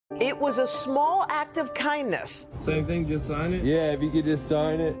It was a small act of kindness. Same thing, just sign it? Yeah, if you could just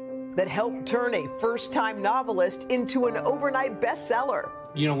sign it. That helped turn a first-time novelist into an overnight bestseller.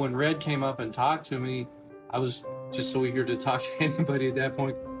 You know, when Red came up and talked to me, I was just so eager to talk to anybody at that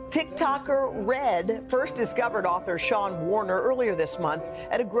point. TikToker Red first discovered author Sean Warner earlier this month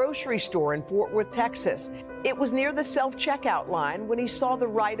at a grocery store in Fort Worth, Texas. It was near the self-checkout line when he saw the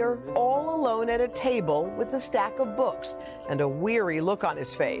writer all alone at a table with a stack of books and a weary look on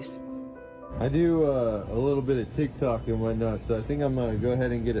his face. I do a little bit of TikTok and whatnot, so I think I'm going to go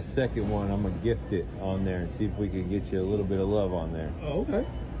ahead and get a second one. I'm going to gift it on there and see if we can get you a little bit of love on there. Oh, okay.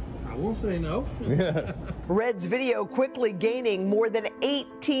 I won't say no. Red's video quickly gaining more than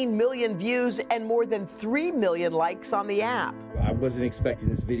 18 million views and more than 3 million likes on the app. I wasn't expecting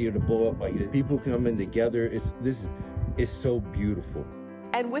this video to blow up like this. People coming together, this is so beautiful.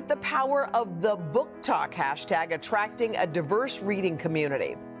 And with the power of the Book Talk hashtag attracting a diverse reading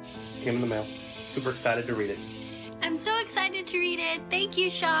community. Came in the mail. Super excited to read it. I'm so excited to read it. Thank you,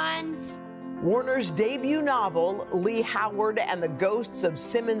 Sean. Warner's debut novel, Lee Howard and the Ghosts of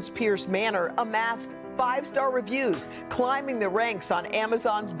Simmons Pierce Manor, amassed 5-star reviews, climbing the ranks on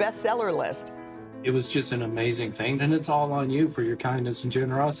Amazon's bestseller list. It was just an amazing thing, and it's all on you for your kindness and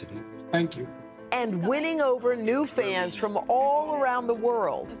generosity. Thank you. And winning over new fans from all around the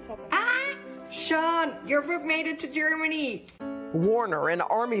world. Sean, your book made it to Germany. Warner, an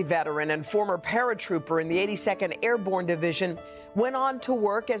Army veteran and former paratrooper in the 82nd Airborne Division, went on to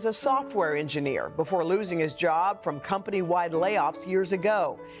work as a software engineer before losing his job from company-wide layoffs years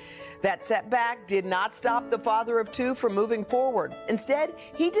ago. That setback did not stop the father of two from moving forward. Instead,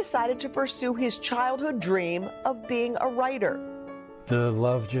 he decided to pursue his childhood dream of being a writer. The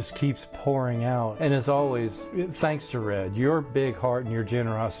love just keeps pouring out. And as always, thanks to Red, your big heart and your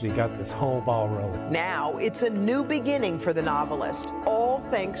generosity got this whole ball rolling. Now it's a new beginning for the novelist, all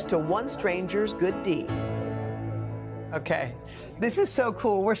thanks to one stranger's good deed. Okay, this is so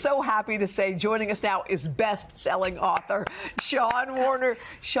cool. We're so happy to say joining us now is best-selling author Sean Warner.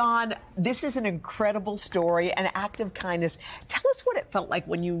 Sean, this is an incredible story, an act of kindness. Tell us what it felt like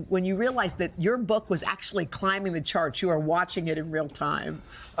when you realized that your book was actually climbing the charts. You are watching it in real time.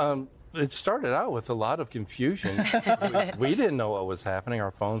 It started out with a lot of confusion. we didn't know what was happening.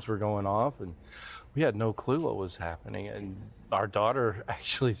 Our phones were going off, and we had no clue what was happening. And our daughter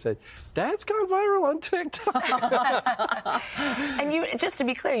actually said, "Dad's gone viral on TikTok." And you, just to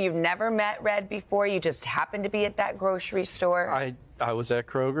be clear, you've never met Red before. You just happened to be at that grocery store. I was at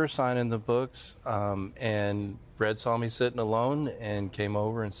Kroger signing the books, and Red saw me sitting alone and came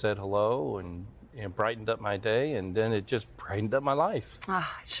over and said hello and brightened up my day, and then it just brightened up my life. It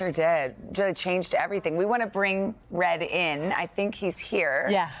sure did. Really changed everything. We want to bring Red in. I think he's here.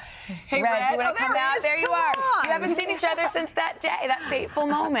 Yeah. Hey, Red, Red. you want to come out? There you are. You haven't seen each other since that day, that fateful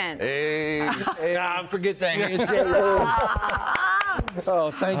moment. Hey, forget that.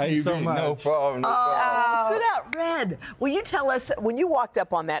 Oh, thank you so much. No problem. Sit out, Red. Will you tell us, when you walked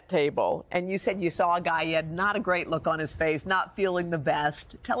up on that table and you said you saw a guy, he had not a great look on his face, not feeling the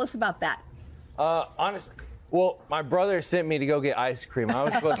best. Tell us about that. Honestly, well, my brother sent me to go get ice cream. I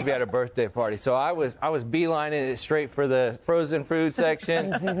was supposed to be at a birthday party, so I was beelining it straight for the frozen food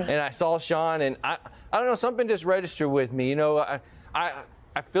section, and I saw Sean, and I don't know, something just registered with me. You know,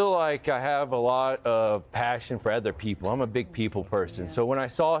 I feel like I have a lot of passion for other people. I'm a big people person, so when I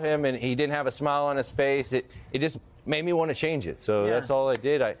saw him and he didn't have a smile on his face, it just made me want to change it. So that's all I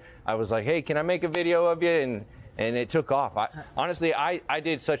did. I was like, hey, can I make a video of you? And it took off. Honestly, I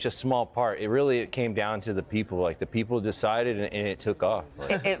did such a small part. It came down to the people. Like, the people decided, and it took off.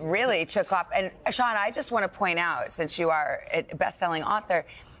 It really took off. And Sean, I just want to point out, since you are a best-selling author,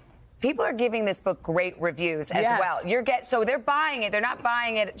 people are giving this book great reviews as well. So they're buying it. They're not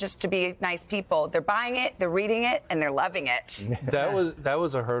buying it just to be nice people. They're buying it, they're reading it, and they're loving it. That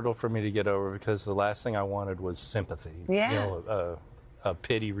was a hurdle for me to get over, because the last thing I wanted was sympathy. Yeah. You know, a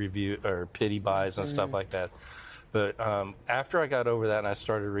pity review or pity buys and stuff like that. But after I got over that and I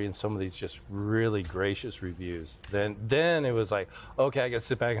started reading some of these just really gracious reviews, then it was like, okay, I got to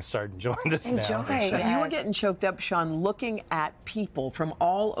sit back and start enjoying this now. Yes. You were getting choked up, Sean, looking at people from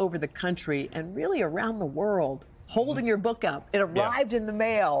all over the country and really around the world holding your book up. It arrived in the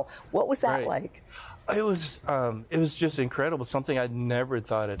mail. What was that like? It was just incredible, something I never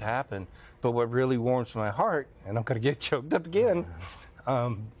thought had happened. But what really warms my heart, and I'm going to get choked up again,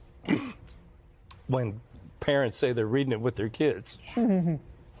 when parents say they're reading it with their kids.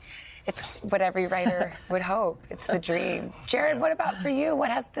 It's what every writer would hope. It's the dream. Jared, what about for you?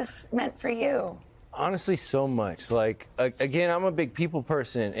 What has this meant for you? Honestly, so much. Like, again, I'm a big people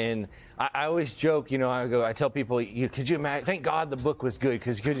person, and I always joke, I tell people, could you imagine, thank God the book was good,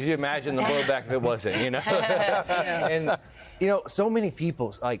 because could you imagine the blowback if it wasn't, And, so many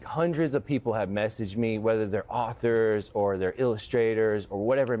people, like hundreds of people have messaged me, whether they're authors or they're illustrators or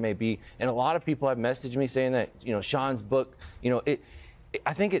whatever it may be. And a lot of people have messaged me saying that, Sean's book,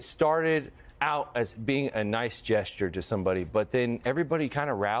 I think it started out as being a nice gesture to somebody, but then everybody kind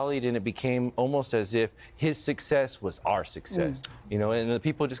of rallied, and it became almost as if his success was our success, and the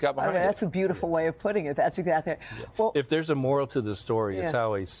people just got behind it. That's a beautiful way of putting it. That's exactly it. Yeah. Well, if there's a moral to the story, it's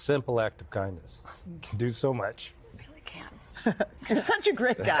how a simple act of kindness can do so much. You're such a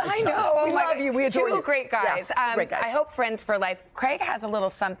great guy. I know. We love you. We adore you. Two great guys. Yes, great guys. I hope Friends for Life. Craig has a little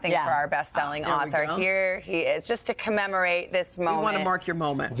something for our best-selling author. Here he is, just to commemorate this moment. We want to mark your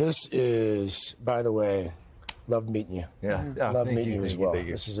moment. This is, by the way, love meeting you. Yeah. Love meeting you as well.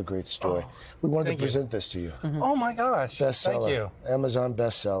 This is a great story. We wanted to present this to you. Oh my gosh. Bestseller. Thank you. Amazon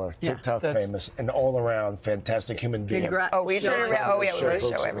bestseller. TikTok famous, and all around fantastic human being. Oh, we should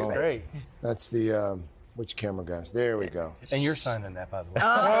show everybody. Great. That's the which camera, guys? There we go. And you're signing that, by the way.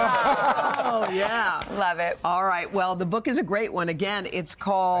 Oh, yeah. Love it. All right. Well, the book is a great one. Again, it's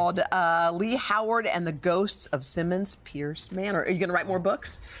called Lee Howard and the Ghosts of Simmons Pierce Manor. Are you going to write more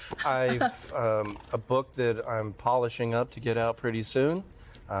books? I've a book that I'm polishing up to get out pretty soon.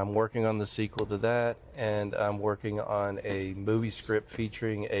 I'm working on the sequel to that, and I'm working on a movie script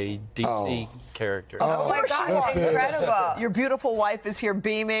featuring a DC character. Oh my gosh, incredible. Your beautiful wife is here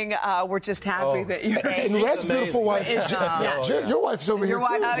beaming. We're just happy that you're And Red's beautiful wife. Your wife's over here, too.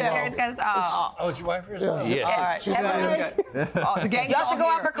 Oh, is your wife here? Yeah. All right. She's The gang Y'all should go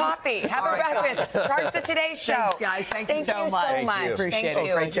here. out for coffee. Have a breakfast. Charge the Today Show. Thanks, guys. Thank you so much. Thank you so much. Appreciate Thank it.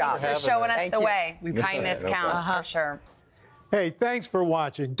 you. Great job. Thanks for showing us Thank the you. way. Kindness counts, for sure. Hey, thanks for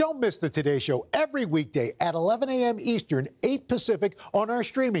watching. Don't miss the Today Show every weekday at 11 a.m. Eastern, 8 Pacific on our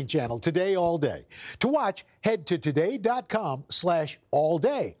streaming channel, Today All Day. To watch, head to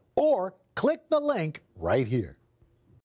today.com/allday or click the link right here.